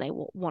women and they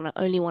want to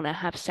only want to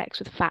have sex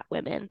with fat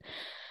women.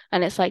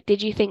 And it's like,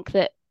 did you think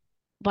that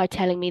by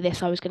telling me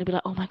this, I was going to be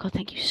like, oh my God,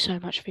 thank you so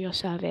much for your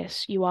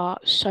service. You are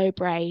so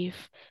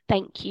brave.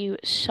 Thank you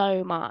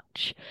so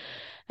much.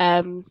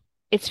 Um,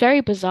 it's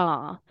very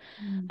bizarre.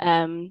 Mm.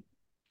 Um,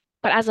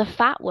 but as a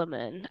fat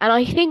woman, and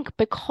I think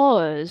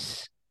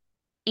because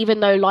even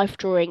though life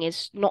drawing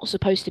is not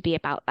supposed to be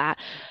about that,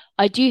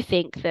 I do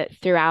think that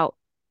throughout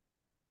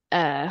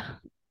uh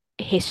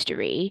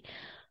history,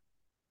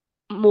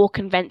 more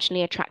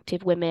conventionally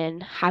attractive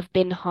women have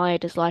been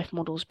hired as life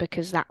models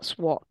because that's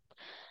what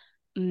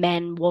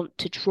men want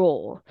to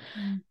draw.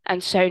 Mm.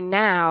 And so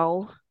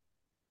now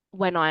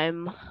when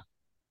I'm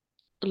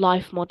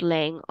life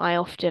modeling, I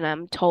often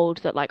am told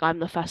that like I'm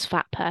the first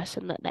fat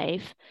person that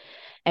they've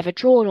ever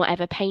drawn or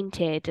ever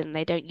painted, and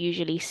they don't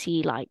usually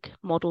see like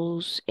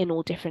models in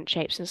all different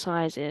shapes and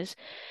sizes.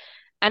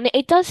 And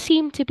it does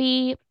seem to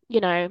be,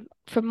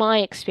 from my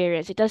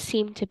experience, it does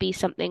seem to be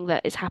something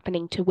that is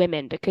happening to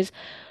women because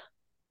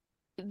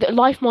the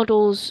life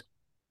models,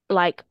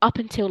 like up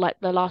until like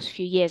the last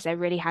few years, there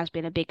really has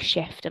been a big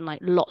shift and like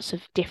lots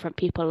of different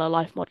people are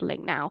life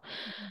modeling now.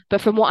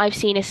 But from what I've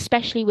seen,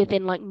 especially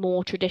within like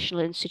more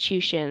traditional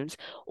institutions,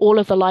 all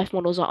of the life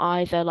models are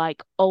either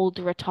like old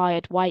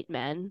retired white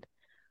men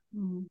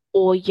Mm.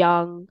 or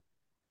young,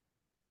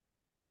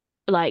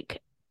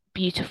 like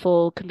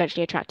beautiful,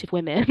 conventionally attractive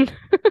women.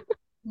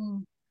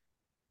 Mm.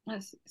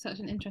 That's such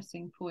an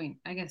interesting point,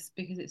 I guess,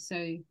 because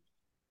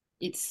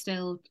it's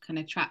still kind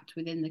of trapped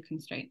within the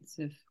constraints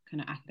of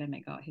kind of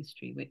academic art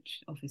history, which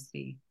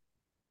obviously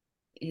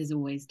has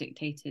always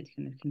dictated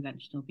kind of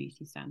conventional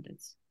beauty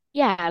standards.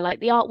 Yeah, like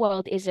the art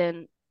world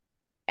isn't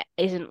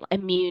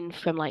immune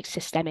from like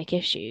systemic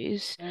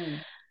issues. Oh.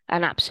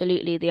 And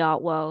absolutely the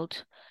art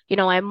world.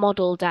 I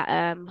modeled at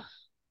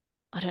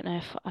I don't know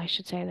if I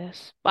should say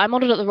this, but I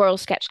modeled at the Royal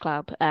Sketch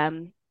Club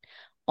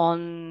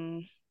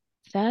on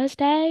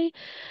Thursday.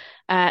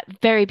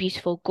 Very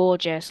beautiful,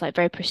 gorgeous, like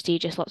very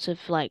prestigious, lots of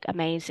like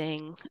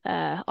amazing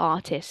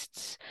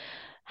artists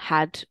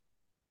had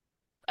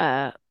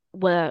uh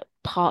were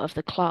part of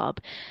the club.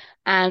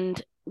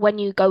 And when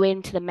you go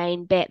into the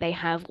main bit, they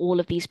have all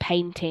of these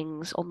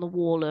paintings on the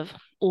wall of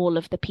all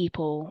of the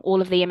people,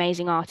 all of the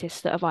amazing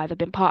artists that have either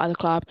been part of the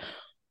club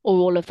or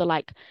all of the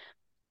like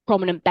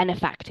prominent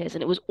benefactors.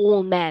 And it was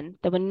all men.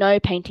 There were no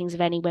paintings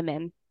of any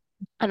women.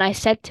 And I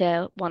said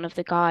to one of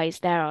the guys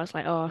there, I was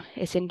like, oh,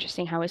 it's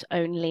interesting how it's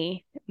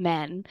only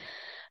men.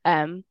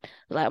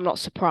 Like I'm not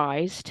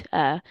surprised.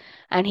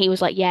 And he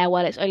was like, yeah,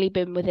 well, it's only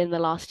been within the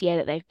last year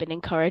that they've been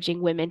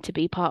encouraging women to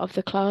be part of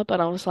the club.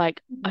 And I was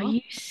like, are What?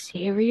 you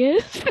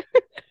serious?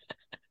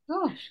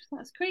 Gosh,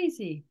 that's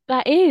crazy.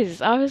 That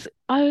is. I was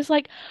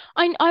like,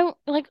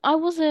 I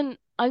wasn't,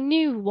 I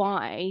knew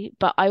why,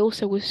 but I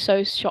also was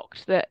so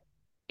shocked that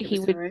It he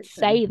was so would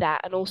say open.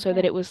 that, and also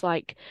that Yeah. it was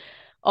like,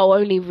 oh,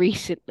 only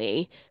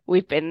recently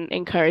we've been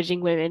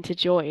encouraging women to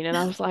join. And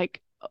I was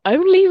like,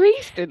 only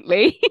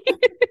recently?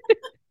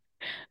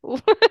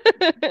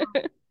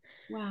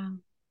 Wow.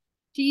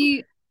 Do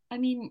you, I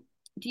mean,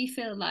 do you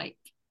feel like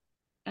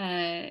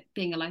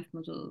being a life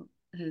model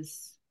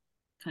has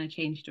kind of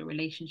changed your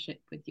relationship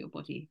with your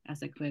body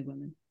as a queer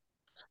woman?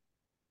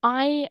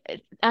 I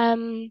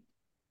um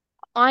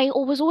I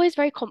was always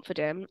very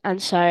confident,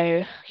 and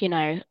so,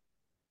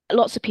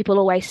 lots of people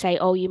always say,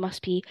 "Oh, you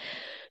must be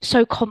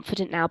so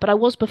confident now," but I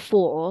was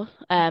before.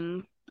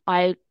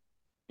 I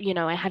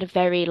I had a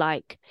very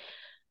like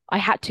I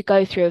had to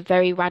go through a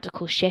very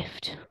radical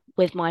shift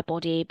with my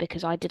body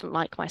because I didn't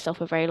like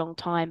myself a very long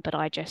time, but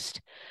I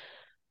just,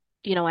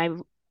 I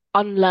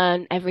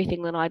unlearned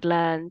everything that I'd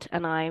learned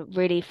and I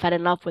really fell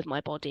in love with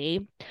my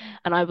body.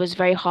 And I was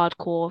very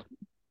hardcore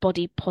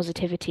body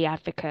positivity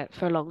advocate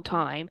for a long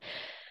time.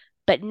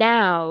 But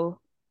now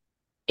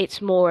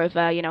it's more of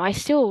a, I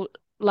still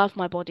love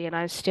my body and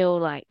I'm still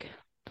like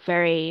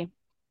very,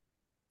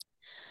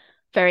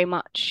 very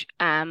much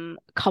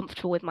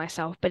comfortable with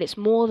myself, but it's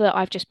more that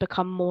I've just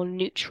become more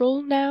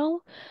neutral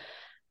now,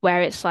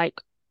 where it's like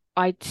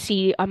I'm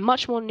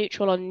much more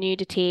neutral on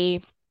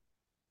nudity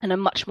and I'm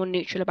much more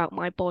neutral about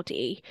my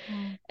body,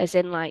 Mm. as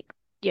in like,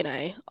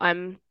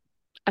 I'm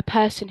a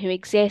person who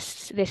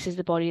exists. This is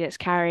the body that's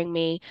carrying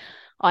me.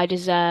 I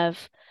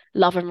deserve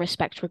love and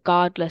respect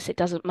regardless. It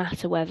doesn't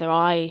matter whether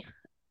I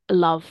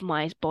love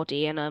my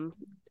body and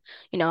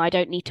I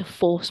don't need to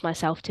force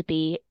myself to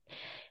be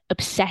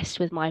obsessed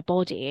with my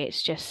body.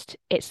 It's just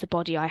it's the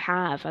body I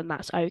have and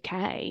that's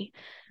okay.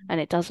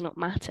 And it does not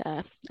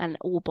matter. And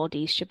all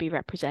bodies should be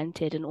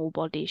represented and all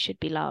bodies should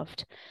be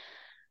loved.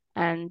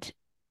 And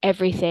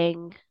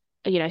everything,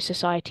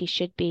 society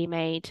should be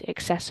made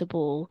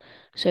accessible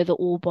so that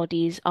all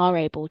bodies are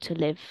able to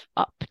live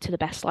up to the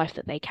best life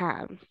that they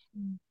can.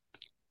 Mm.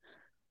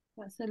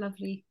 That's a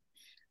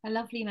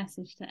lovely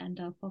message to end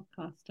our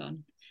podcast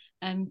on.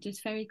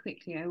 Just very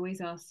quickly, I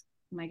always ask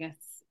my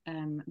guests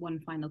one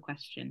final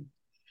question.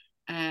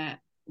 Uh,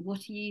 what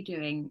are you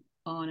doing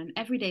on an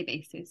everyday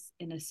basis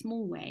in a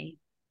small way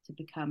to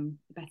become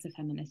a better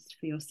feminist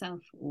for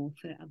yourself or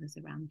for others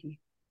around you?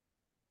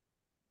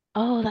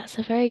 Oh, that's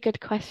a very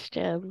good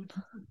question.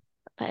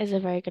 That is a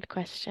very good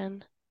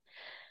question.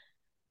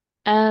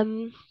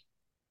 Um,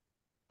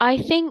 I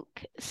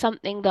think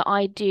something that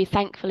I do,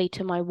 thankfully,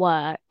 to my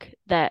work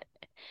that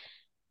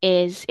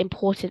is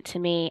important to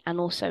me and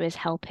also is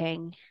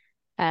helping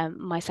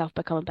myself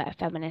become a better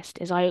feminist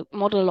is I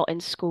model a lot in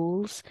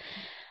schools,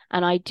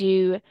 and I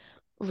do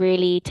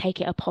really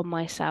take it upon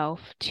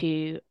myself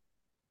to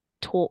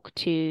talk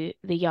to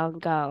the young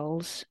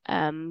girls,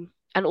 and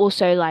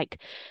also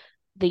like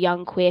the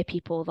young queer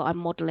people that I'm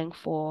modeling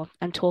for,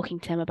 and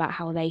talking to them about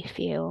how they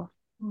feel,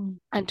 Mm.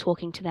 and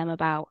talking to them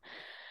about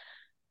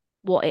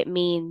what it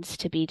means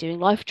to be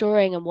doing life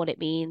drawing, and what it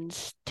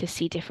means to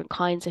see different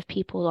kinds of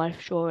people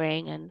life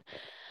drawing. And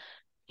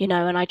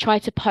and I try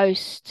to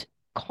post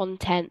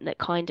content that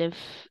kind of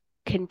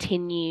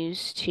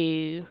continues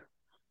to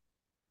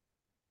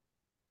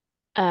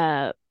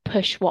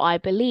push what I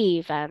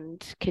believe,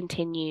 and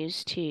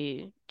continues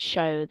to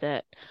show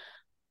that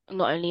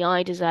not only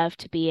I deserve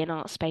to be in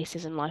art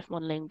spaces and life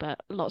modeling,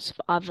 but lots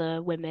of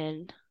other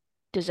women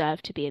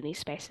deserve to be in these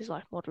spaces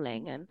life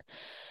modeling. And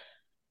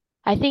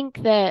I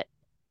think that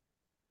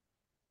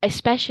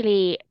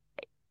especially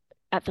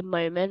at the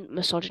moment,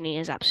 misogyny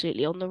is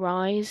absolutely on the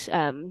rise.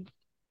 And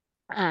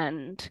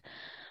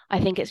I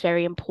think it's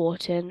very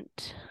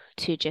important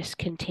to just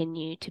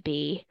continue to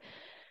be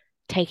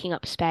taking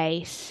up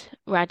space,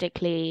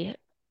 radically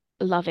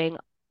loving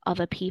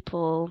other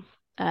people.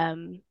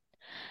 Um,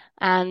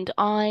 and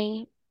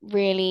I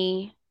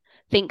really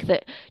think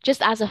that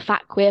just as a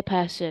fat queer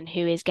person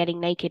who is getting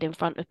naked in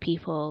front of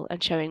people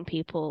and showing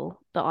people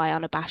that I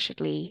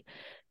unabashedly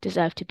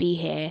deserve to be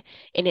here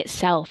in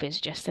itself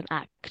is just an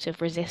act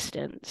of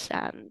resistance.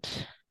 And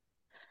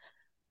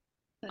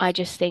I That's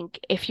just think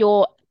if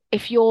you're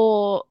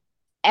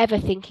ever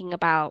thinking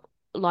about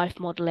life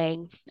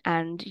modeling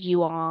and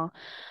you are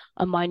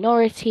a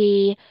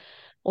minority,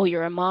 or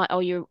you're a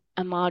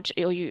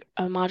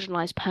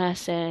marginalized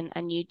person,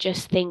 and you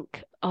just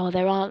think, oh,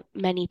 there aren't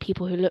many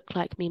people who look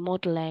like me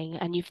modeling,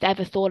 and you've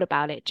never thought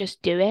about it,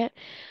 just do it,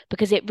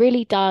 because it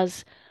really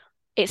does.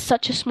 It's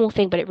such a small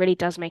thing, but it really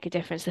does make a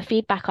difference. The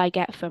feedback I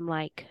get from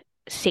like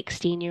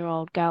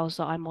 16-year-old girls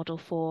that I model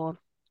for,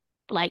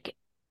 like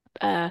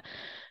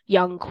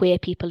young queer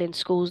people in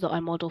schools that I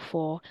model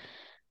for,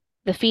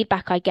 the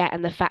feedback I get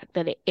and the fact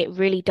that it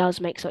really does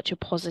make such a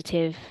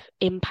positive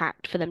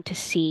impact for them to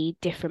see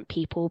different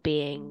people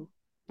being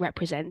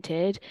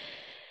represented.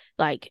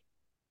 Like,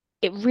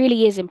 it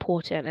really is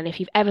important. And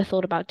if you've ever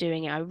thought about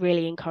doing it, I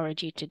really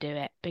encourage you to do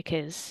it,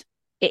 because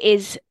it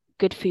is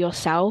good for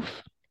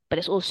yourself, but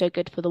it's also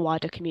good for the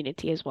wider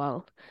community as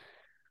well.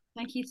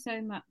 Thank you so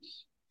much,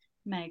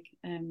 Meg,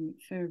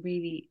 for a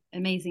really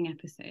amazing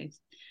episode.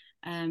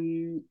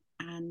 And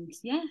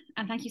yeah,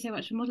 and thank you so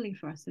much for modelling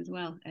for us as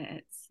well.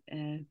 It's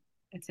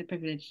a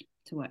privilege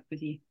to work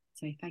with you.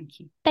 So thank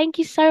Thank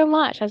you so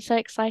much. I'm so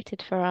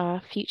excited for our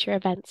future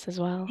events as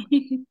well.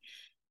 you.